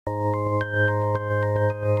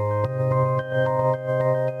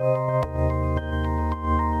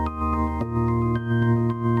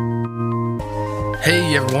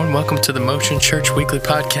Hey everyone, welcome to the Motion Church Weekly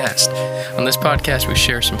Podcast. On this podcast, we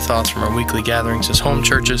share some thoughts from our weekly gatherings as home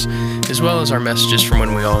churches, as well as our messages from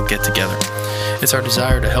when we all get together. It's our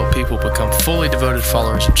desire to help people become fully devoted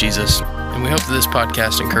followers of Jesus, and we hope that this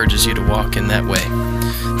podcast encourages you to walk in that way.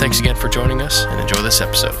 Thanks again for joining us, and enjoy this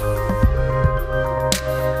episode.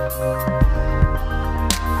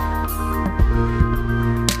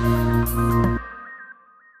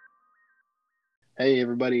 Hey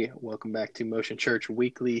everybody, welcome back to Motion Church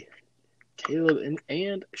Weekly. Caleb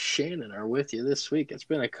and Shannon are with you this week. It's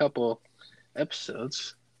been a couple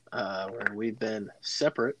episodes where we've been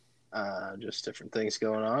separate, just different things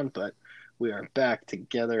going on, but we are back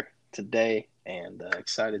together today and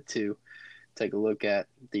excited to take a look at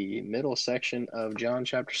the middle section of John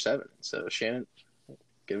chapter 7. So Shannon,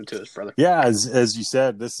 give it to us, brother. Yeah, as you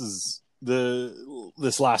said, this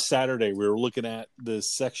last Saturday we were looking at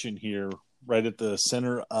this section here right at the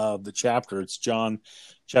center of the chapter. It's John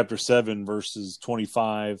chapter 7, verses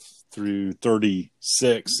 25 through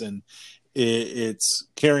 36. And it's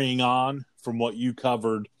carrying on from what you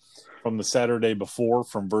covered from the Saturday before,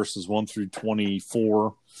 from verses 1 through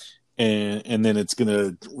 24. And then it's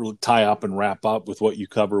going to tie up and wrap up with what you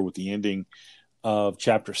cover with the ending of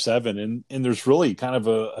chapter 7. And there's really kind of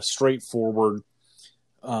a straightforward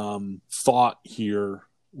thought here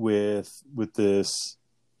with this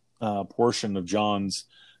portion of John's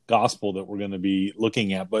gospel that we're going to be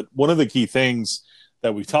looking at. But one of the key things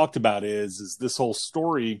that we talked about is this whole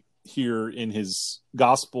story here in his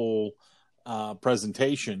gospel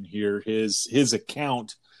presentation here, his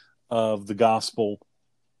account of the gospel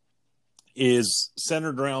is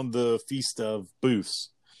centered around the Feast of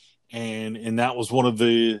Booths. And that was one of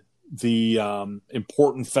the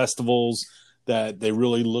important festivals that they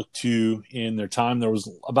really looked to in their time. There was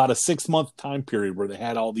about a 6-month time period where they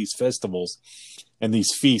had all these festivals and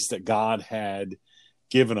these feasts that God had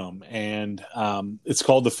given them. And it's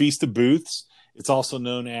called the Feast of Booths. It's also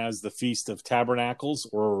known as the Feast of Tabernacles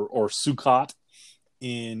or Sukkot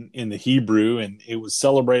in the Hebrew. And it was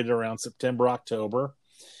celebrated around September, October.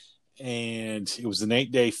 And it was an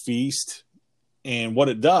 8-day feast. And what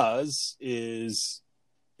it does is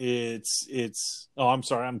I'm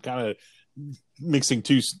sorry, I'm kind of mixing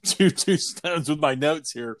two stones with my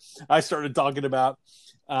notes here. I started talking about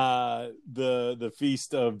the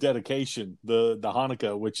Feast of Dedication, the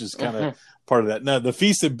Hanukkah, which is kind of part of that. No, the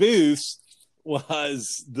Feast of Booths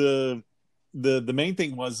was the main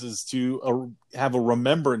thing is to have a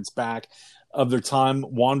remembrance back of their time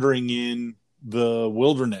wandering in the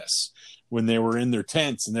wilderness when they were in their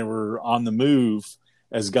tents and they were on the move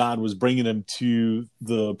as God was bringing them to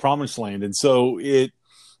the promised land. And so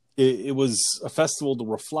it was a festival to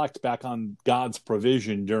reflect back on God's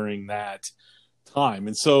provision during that time.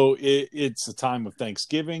 And so it's a time of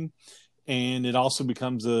thanksgiving, and it also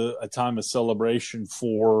becomes a time of celebration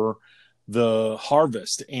for the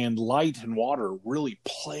harvest. And light and water really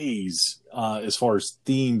plays as far as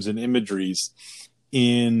themes and imageries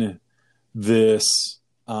in this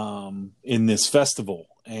festival.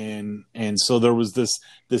 And so there was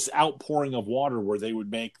this outpouring of water where they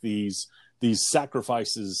would make these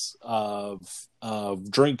sacrifices of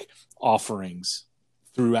drink offerings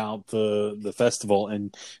throughout the festival.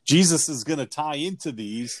 And Jesus is going to tie into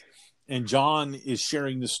these, and John is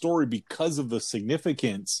sharing the story because of the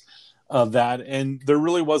significance of that. And there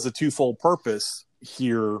really was a twofold purpose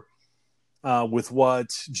here with what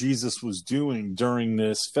Jesus was doing during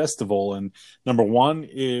this festival. And number one,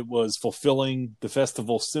 it was fulfilling the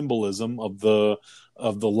festival symbolism of the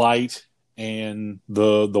light and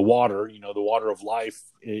the water, the water of life.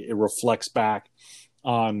 It reflects back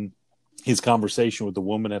on his conversation with the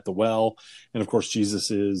woman at the well. And of course, Jesus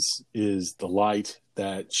is the light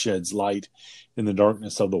that sheds light in the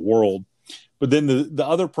darkness of the world. But then the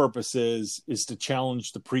other purpose is to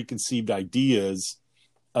challenge the preconceived ideas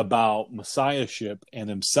about messiahship and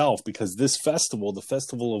himself, because this festival, the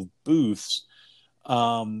Festival of Booths,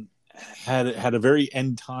 had a very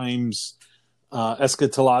end times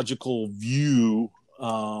eschatological view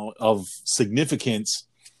of significance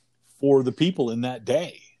for the people in that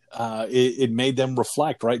day. It made them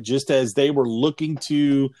reflect, right? Just as they were looking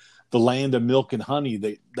to the land of milk and honey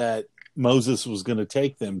that Moses was going to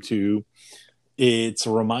take them to, it's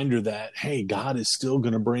a reminder that, hey, God is still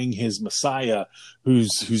going to bring his Messiah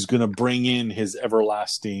who's going to bring in his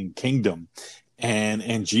everlasting kingdom.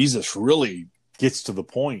 And Jesus really gets to the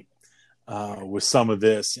point with some of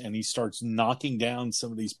this, and he starts knocking down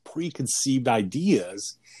some of these preconceived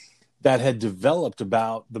ideas that had developed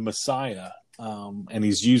about the Messiah. And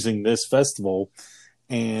he's using this festival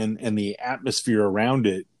and the atmosphere around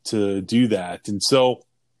it to do that. And so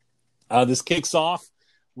This kicks off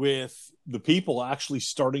with the people actually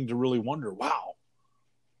starting to really wonder, wow,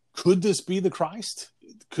 could this be the Christ?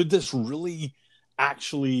 Could this really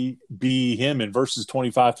actually be him? In verses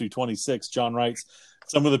 25 through 26, John writes,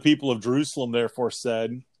 some of the people of Jerusalem therefore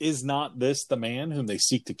said, is not this the man whom they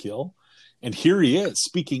seek to kill? And here he is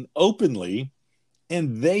speaking openly,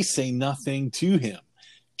 and they say nothing to him.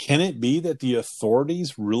 Can it be that the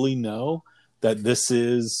authorities really know that this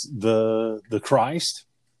is the Christ?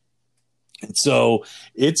 And so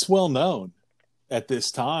it's well known at this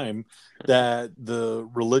time that the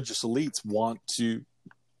religious elites want to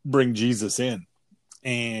bring Jesus in.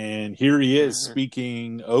 And here he is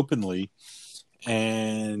speaking openly,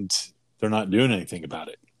 and they're not doing anything about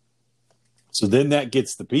it. So then that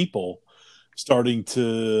gets the people starting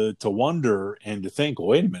to wonder and to think, well,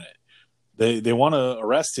 wait a minute. They want to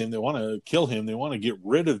arrest him. They want to kill him. They want to get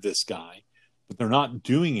rid of this guy, but they're not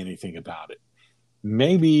doing anything about it.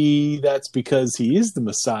 Maybe that's because he is the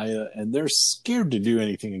Messiah and they're scared to do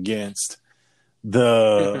anything against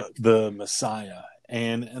the Messiah.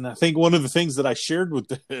 And I think one of the things that I shared with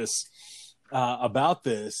this about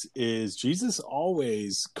this is Jesus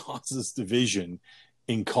always causes division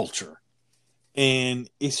in culture. And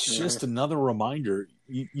it's just another reminder,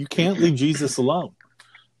 you can't leave Jesus alone.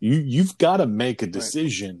 You've got to make a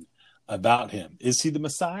decision about him. Is he the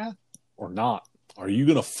Messiah or not? Are you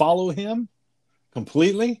going to follow him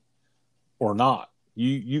completely or not?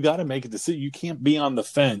 You got to make a decision. You can't be on the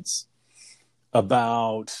fence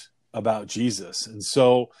about Jesus. And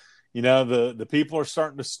so, the people are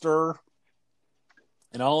starting to stir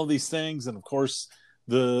and all of these things. And of course,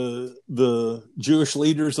 the Jewish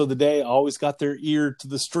leaders of the day always got their ear to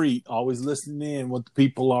the street, always listening in what the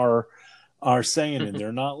people are saying, and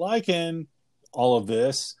they're not liking all of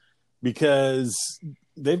this because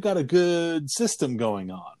they've got a good system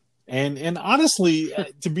going on. And honestly,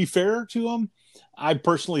 to be fair to them, I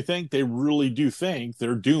personally think they really do think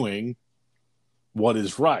they're doing what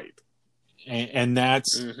is right. And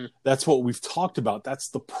that's what we've talked about. That's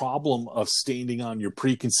the problem of standing on your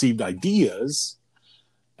preconceived ideas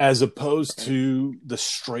as opposed to the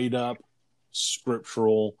straight up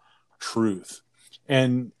scriptural truth.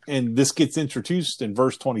 And this gets introduced in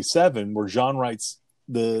verse 27, where John writes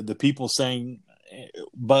the people saying,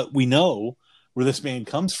 but we know where this man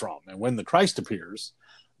comes from. And when the Christ appears,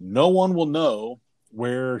 no one will know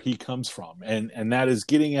where he comes from. And that is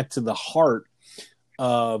getting at to the heart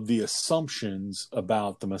of the assumptions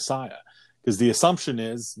about the Messiah. Because the assumption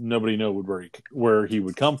is nobody knows where he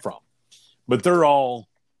would come from. But they're all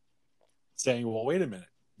saying, well, wait a minute.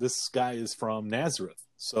 This guy is from Nazareth.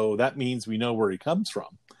 So that means we know where he comes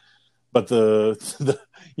from. But the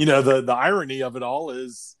irony of it all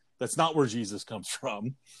is that's not where Jesus comes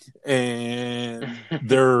from. And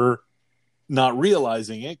they're not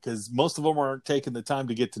realizing it because most of them aren't taking the time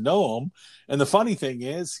to get to know him. And the funny thing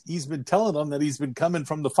is he's been telling them that he's been coming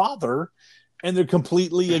from the Father, and they're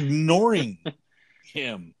completely ignoring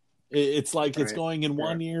him. It's like it's going in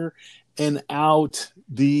one ear and out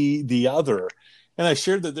the other. And I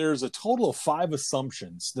shared that there's a total of 5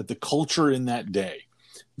 assumptions that the culture in that day,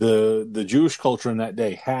 the Jewish culture in that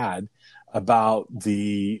day, had about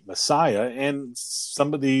the Messiah. And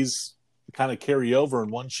some of these kind of carry over in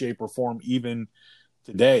one shape or form even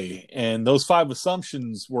today. And those 5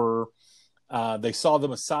 assumptions were they saw the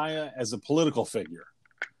Messiah as a political figure,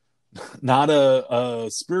 not a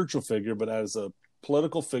spiritual figure, but as a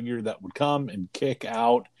political figure that would come and kick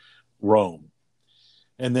out Rome.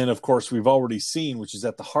 And then, of course, we've already seen, which is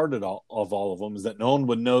at the heart of all of them, is that no one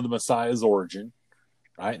would know the Messiah's origin,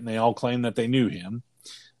 right? And they all claim that they knew him.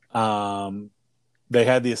 They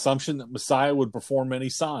had the assumption that Messiah would perform many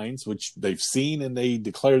signs, which they've seen, and they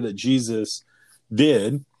declare that Jesus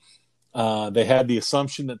did. They had the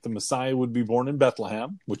assumption that the Messiah would be born in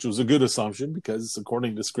Bethlehem, which was a good assumption because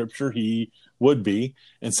according to Scripture, he would be.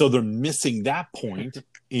 And so they're missing that point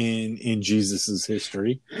in Jesus's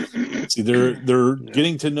history. See, they're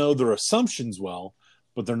getting to know their assumptions well,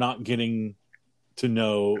 but they're not getting to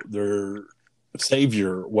know their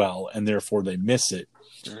Savior well, and therefore they miss it.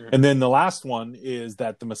 And then the last one is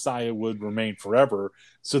that the Messiah would remain forever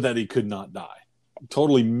so that he could not die.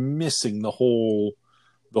 Totally missing the whole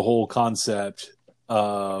concept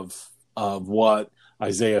of what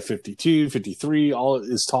Isaiah 52, 53 all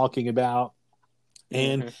is talking about.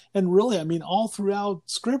 And really, I mean, all throughout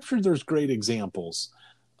Scripture, there's great examples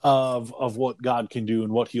of what God can do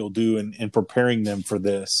and what he'll do in preparing them for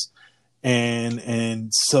this.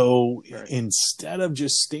 And so instead of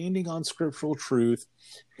just standing on scriptural truth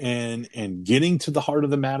and getting to the heart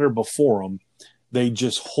of the matter before them, they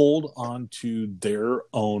just hold on to their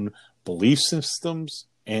own belief systems,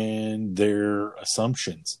 and their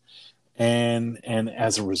assumptions. And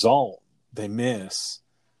as a result, they miss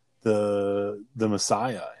the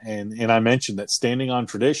Messiah. And I mentioned that standing on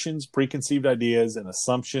traditions, preconceived ideas, and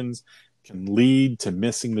assumptions can lead to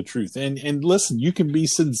missing the truth. And listen, you can be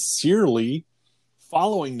sincerely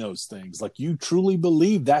following those things, like you truly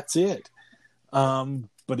believe that's it.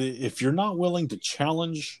 But if you're not willing to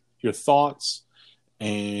challenge your thoughts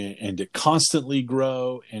and to constantly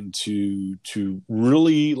grow and to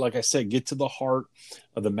really, like I said, get to the heart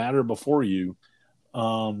of the matter before you,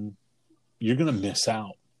 you're going to miss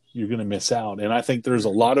out. You're going to miss out. And I think there's a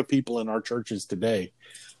lot of people in our churches today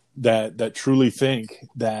that truly think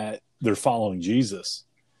that they're following Jesus,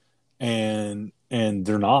 and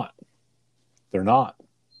they're not. They're not.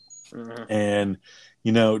 Mm-hmm. And,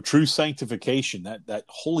 true sanctification, that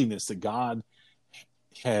holiness that God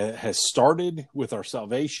has started with our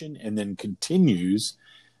salvation and then continues,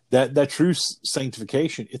 that true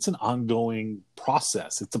sanctification, it's an ongoing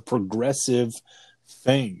process. It's a progressive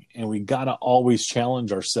thing. And we got to always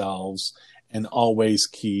challenge ourselves and always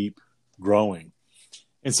keep growing.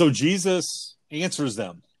 And so Jesus answers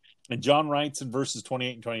them. And John writes in verses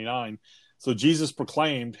 28 and 29, so Jesus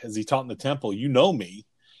proclaimed as he taught in the temple, you know me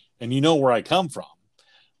and you know where I come from,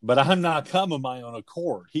 but I'm not come of my own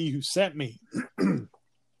accord. He who sent me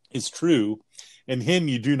is true, and him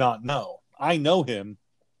you do not know. I know him,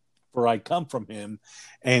 for I come from him,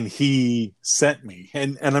 and he sent me.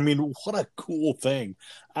 And I mean, what a cool thing.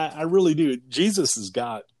 I really do. Jesus has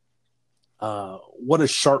got what a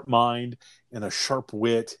sharp mind and a sharp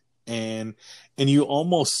wit. And you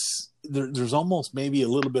almost, there's almost maybe a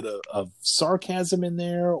little bit of sarcasm in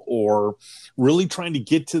there, or really trying to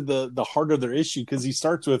get to the heart of their issue. Because he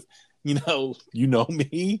starts with, you know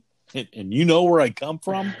me, and you know where I come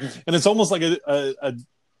from. And it's almost like a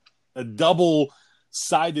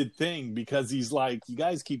double-sided thing, because he's like, you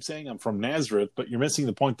guys keep saying I'm from Nazareth, but you're missing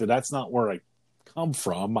the point that that's not where I come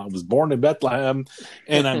from. I was born in Bethlehem,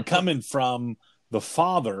 and I'm coming from the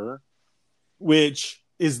Father, which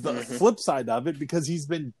is the flip side of it, because he's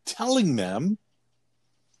been telling them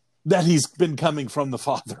that he's been coming from the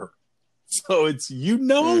Father. So it's,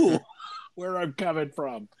 where I'm coming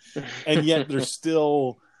from. And yet they're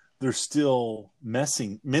still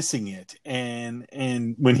missing it.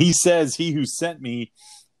 And when he says he who sent me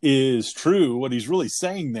is true, what he's really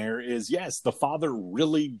saying there is, yes, the Father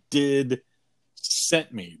really did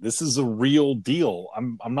sent me. This is a real deal.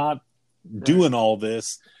 I'm not doing all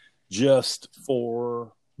this just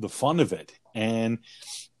for the fun of it. And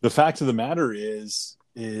the fact of the matter is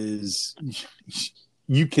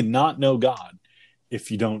you cannot know God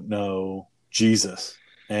if you don't know Jesus.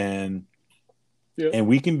 And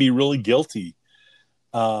we can be really guilty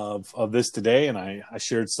of this today. And I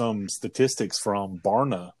shared some statistics from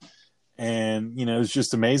Barna, and it's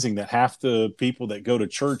just amazing that half the people that go to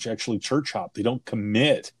church actually church hop. They don't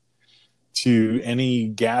commit to any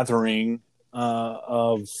gathering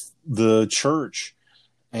of the church.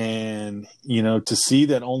 And to see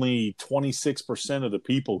that only 26% of the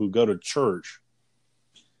people who go to church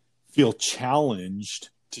feel challenged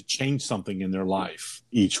to change something in their life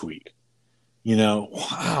each week.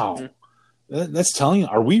 Wow. That's telling you,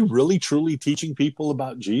 are we really truly teaching people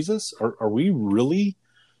about Jesus? Are we really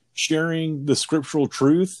sharing the scriptural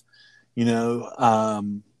truth?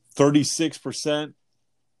 36%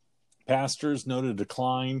 pastors noted a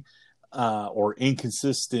decline or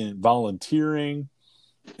inconsistent volunteering.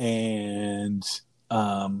 And,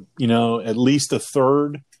 at least a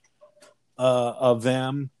third of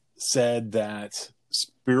them said that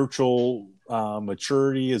spiritual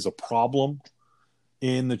maturity is a problem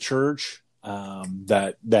in the church,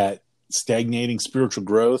 that stagnating spiritual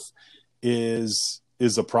growth is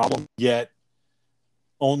a problem. Yet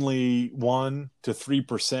only 1 to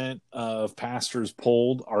 3% of pastors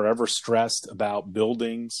polled are ever stressed about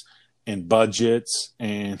buildings and budgets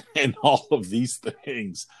and all of these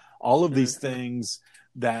things, these things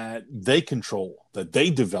that they control, that they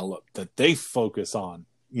develop, that they focus on,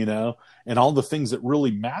 and all the things that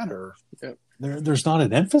really matter. Yep. There's not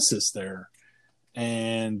an emphasis there.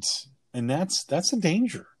 And that's a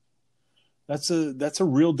danger. That's a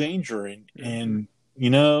real danger. And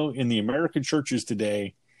in the American churches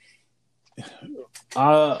today,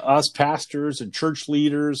 us pastors and church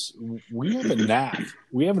leaders, we have a knack,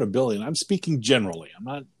 we have an ability, and I'm speaking generally. I'm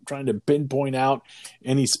not trying to pinpoint out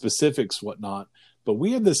any specifics, whatnot, but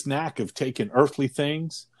we have this knack of taking earthly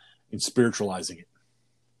things and spiritualizing it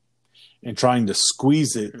and trying to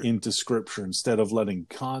squeeze it into Scripture instead of letting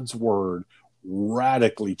God's Word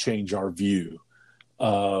radically change our view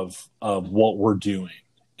of what we're doing.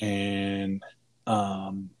 And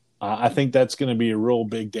I think that's going to be a real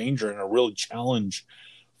big danger and a real challenge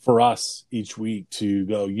for us each week to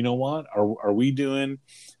go, you know what? Are we doing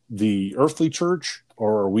the earthly church,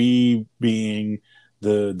 or are we being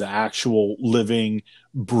the actual living,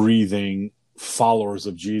 breathing followers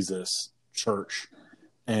of Jesus church?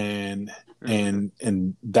 And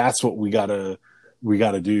that's what we gotta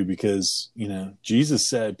do, because, you know, Jesus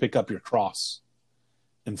said, pick up your cross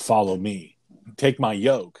and follow me. Take my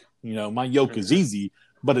yoke. You know, my yoke is easy,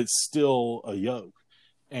 but it's still a yoke.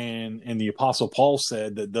 And the Apostle Paul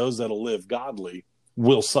said that those that'll live godly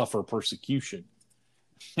will suffer persecution.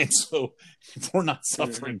 And so if we're not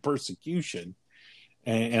suffering persecution,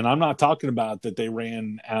 and I'm not talking about that they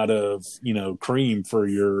ran out of, you know, cream for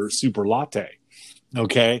your super latte.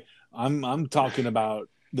 Okay. I'm talking about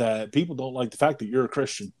that people don't like the fact that you're a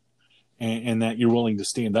Christian, and that you're willing to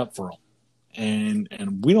stand up for them.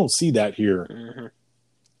 And we don't see that here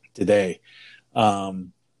today.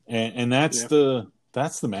 And that's the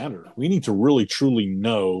matter. We need to really truly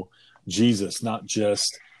know Jesus, not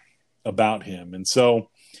just about him. And so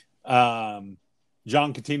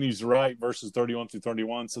John continues to write, verses 31 through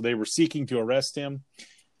 31. So they were seeking to arrest him,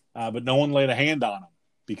 but no one laid a hand on him,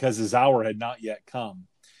 because his hour had not yet come.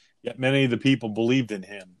 Yet many of the people believed in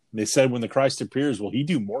him. They said, when the Christ appears, will he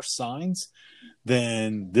do more signs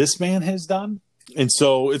than this man has done? And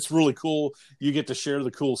so it's really cool. You get to share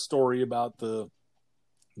the cool story about the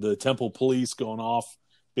temple police going off,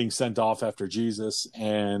 being sent off after Jesus,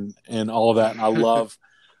 and all of that. And I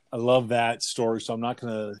love that story. So I'm not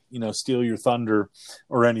going to, you know, steal your thunder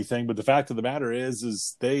or anything. But the fact of the matter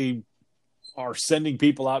is they are sending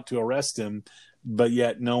people out to arrest him, but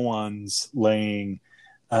yet no one's laying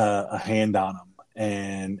a hand on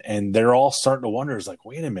him. And they're all starting to wonder, it's like,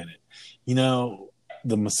 wait a minute, you know,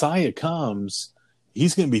 the Messiah comes,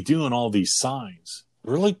 he's going to be doing all these signs.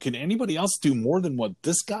 Really, can anybody else do more than what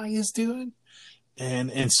this guy is doing?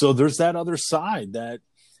 And so there's that other side that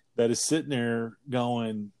is sitting there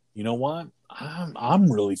going, you know what? I'm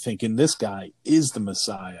really thinking this guy is the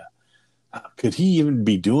Messiah. Could he even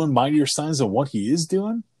be doing mightier signs than what he is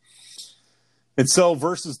doing? And so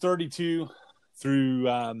verses 32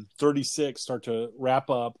 through 36 start to wrap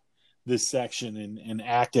up this section and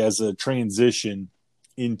act as a transition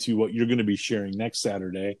into what you're going to be sharing next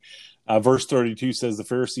Saturday. Verse 32 says, the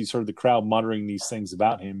Pharisees heard the crowd muttering these things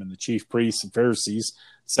about him, and the chief priests and Pharisees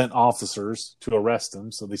sent officers to arrest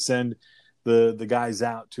him. So they send the guys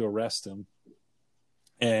out to arrest him.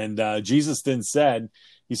 And Jesus then said,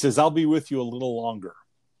 he says, I'll be with you a little longer,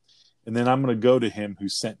 and then I'm going to go to him who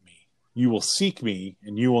sent me. You will seek me,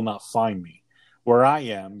 and you will not find me. Where I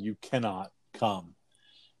am, you cannot come.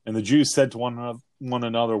 And the Jews said to one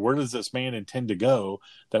another, where does this man intend to go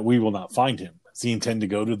that we will not find him? Does he intend to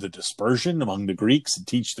go to the dispersion among the Greeks and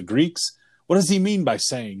teach the Greeks? What does he mean by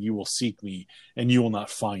saying, you will seek me and you will not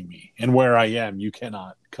find me? And where I am, you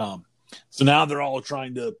cannot come. So now they're all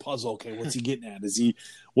trying to puzzle. Okay, what's he getting at? Is he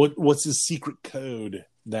what's his secret code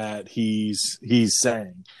that he's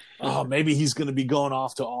saying? Oh, maybe he's going to be going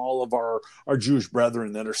off to all of our Jewish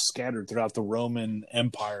brethren that are scattered throughout the Roman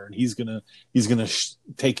Empire, and he's gonna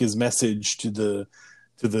take his message to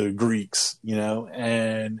the Greeks, you know.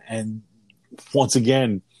 And once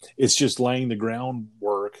again, it's just laying the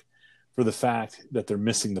groundwork for the fact that they're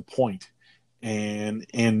missing the point. And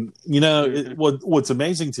you know, what's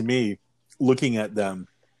amazing to me looking at them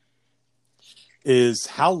is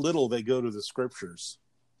how little they go to the scriptures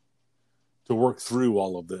to work through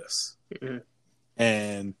all of this.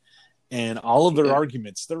 And all of their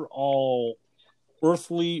arguments, they're all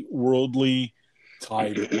earthly, worldly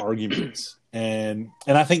type arguments. And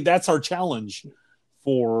I think that's our challenge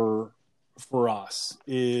for us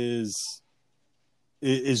is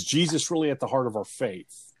Jesus really at the heart of our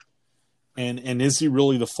faith? And is he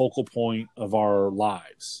really the focal point of our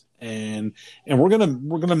lives? And we're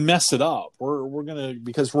gonna mess it up. We're gonna,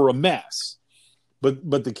 because we're a mess.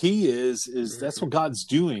 But the key is that's what God's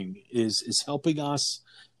doing is helping us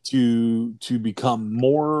to become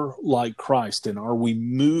more like Christ. And are we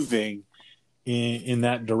moving in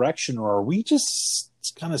that direction, or are we just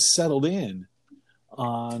kind of settled in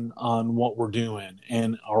on what we're doing?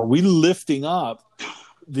 And are we lifting up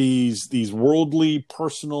these worldly,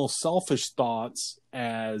 personal, selfish thoughts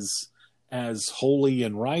as holy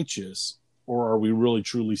and righteous, or are we really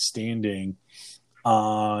truly standing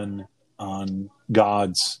on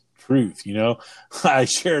God's truth? You know, I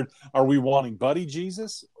shared, are we wanting buddy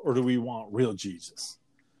Jesus, or do we want real Jesus?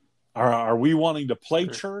 Are we wanting to play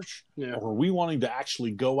church, or are we wanting to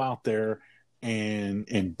actually go out there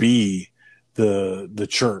and be the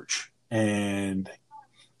church? And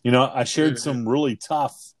you know, I shared some really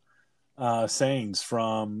tough sayings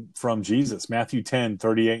from Jesus, Matthew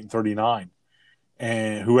 10:38 and 39.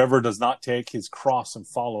 And whoever does not take his cross and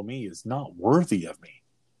follow me is not worthy of me.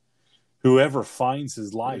 Whoever finds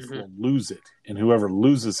his life will lose it, and whoever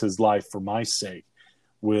loses his life for my sake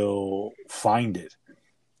will find it.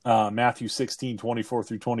 Matthew 16:24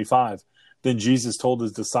 through 25. Then Jesus told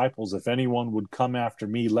his disciples, if anyone would come after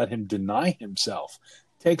me, let him deny himself,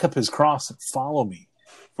 take up his cross and follow me.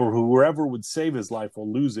 For whoever would save his life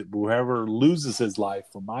will lose it. But whoever loses his life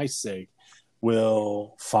for my sake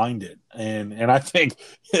will find it. And I think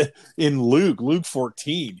in Luke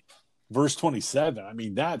 14, verse 27, I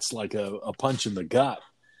mean, that's like a punch in the gut.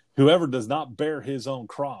 Whoever does not bear his own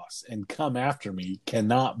cross and come after me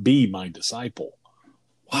cannot be my disciple.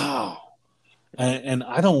 Wow. And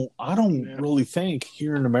I don't really think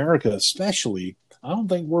here in America, especially, I don't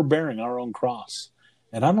think we're bearing our own cross.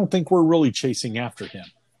 And I don't think we're really chasing after him.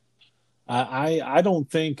 I don't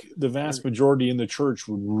think the vast majority in the church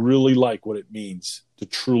would really like what it means to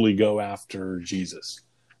truly go after Jesus.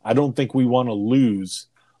 I don't think we want to lose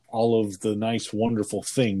all of the nice, wonderful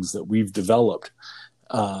things that we've developed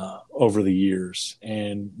over the years.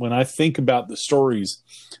 And when I think about the stories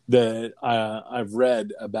that I've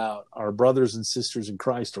read about our brothers and sisters in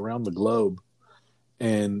Christ around the globe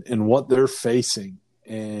and what they're facing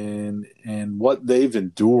and what they've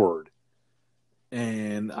endured,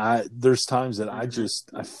 and there's times that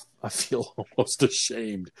I feel almost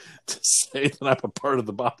ashamed to say that I'm a part of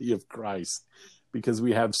the body of Christ because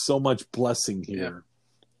we have so much blessing here.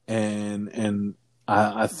 Yeah. And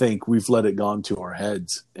I think we've let it gone to our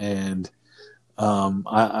heads. And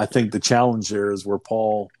I think the challenge there is where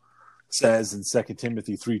Paul says in 2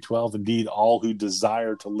 Timothy 3:12, indeed, all who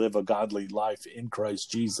desire to live a godly life in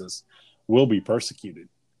Christ Jesus will be persecuted.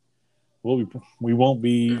 We won't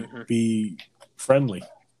be friendly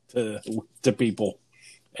to people,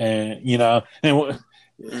 and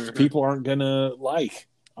people aren't gonna like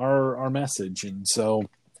our message, and so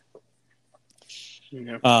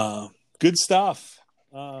good stuff.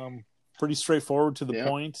 Pretty straightforward to the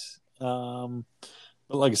point,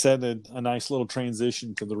 but like I said, a nice little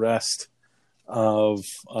transition to the rest of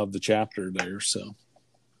the chapter there. So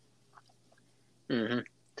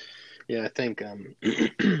I think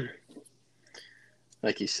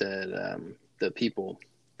like you said, the people,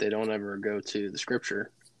 they don't ever go to the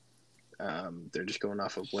scripture. They're just going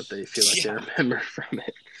off of what they feel like they remember from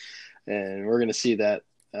it. And we're going to see that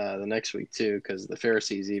the next week too, because the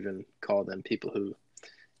Pharisees even call them people who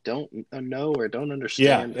don't know or don't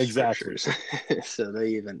understand the scriptures. So they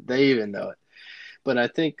even know it. But I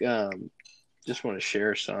think just want to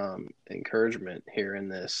share some encouragement here in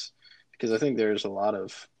this, because I think there's a lot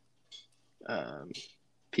of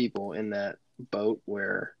people in that boat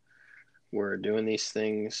where we're doing these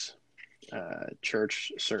things,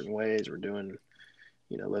 church certain ways, we're doing,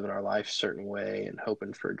 living our life a certain way and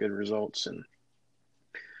hoping for good results. And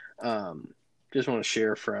just want to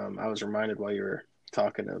share I was reminded while you were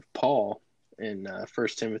talking of Paul in 1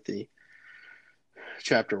 Timothy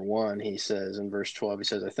chapter 1, he says in verse 12, he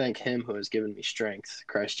says, I thank him who has given me strength,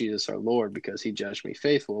 Christ Jesus our Lord, because he judged me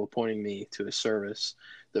faithful, appointing me to his service.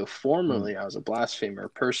 Though formerly I was a blasphemer,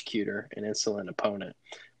 persecutor, and insolent opponent,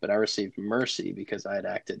 but I received mercy because I had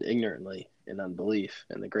acted ignorantly in unbelief,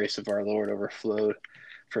 and the grace of our Lord overflowed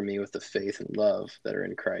for me with the faith and love that are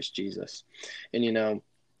in Christ Jesus. And,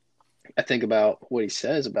 I think about what he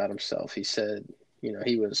says about himself. He said,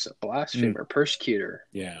 he was a blasphemer, persecutor,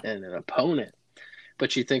 and an opponent.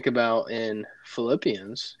 But you think about in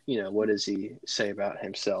Philippians, what does he say about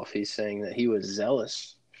himself? He's saying that he was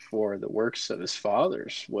zealous for the works of his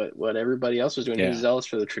fathers, what everybody else was doing. He was zealous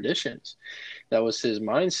for the traditions. That was his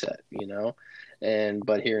mindset,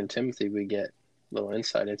 but here in Timothy, we get a little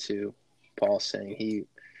insight into Paul saying he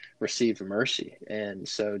received mercy. And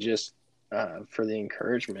so just for the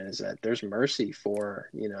encouragement is that there's mercy for,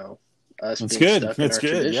 us being stuck in our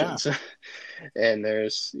traditions. Yeah. And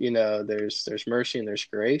there's mercy and there's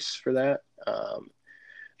grace for that.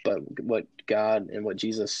 But what God and what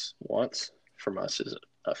Jesus wants from us is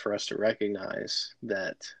for us to recognize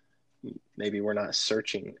that maybe we're not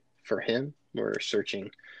searching for him. We're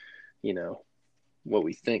searching, what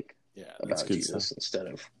we think about Jesus instead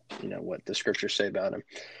of, what the scriptures say about him.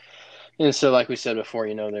 And so, like we said before,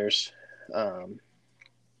 there's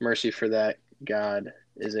mercy for that. God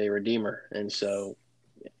is a redeemer. And so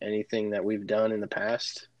anything that we've done in the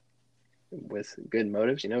past with good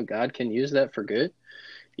motives, God can use that for good,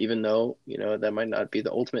 even though, that might not be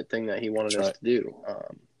the ultimate thing that he wanted us to do.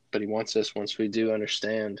 But he wants us, once we do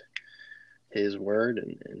understand his word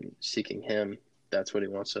and seeking him, that's what he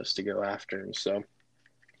wants us to go after. And so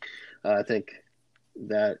I think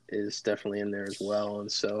that is definitely in there as well.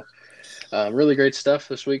 And so really great stuff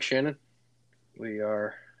this week, Shannon. We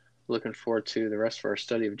are looking forward to the rest of our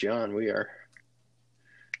study of John. We are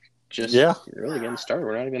just really getting started.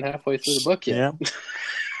 We're not even halfway through the book yet.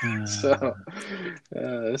 Yeah. So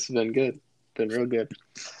this has been good. Been real good.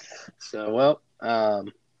 So, well,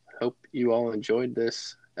 hope you all enjoyed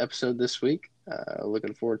this episode this week.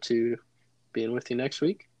 Looking forward to being with you next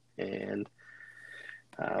week. And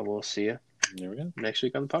we'll see you next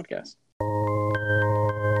week on the podcast.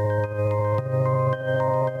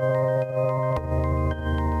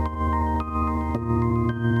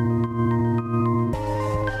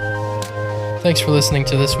 Thanks for listening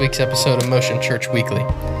to this week's episode of Motion Church Weekly.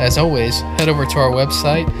 As always, head over to our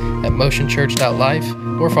website at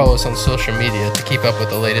motionchurch.life or follow us on social media to keep up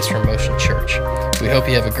with the latest from Motion Church. We hope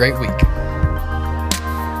you have a great week.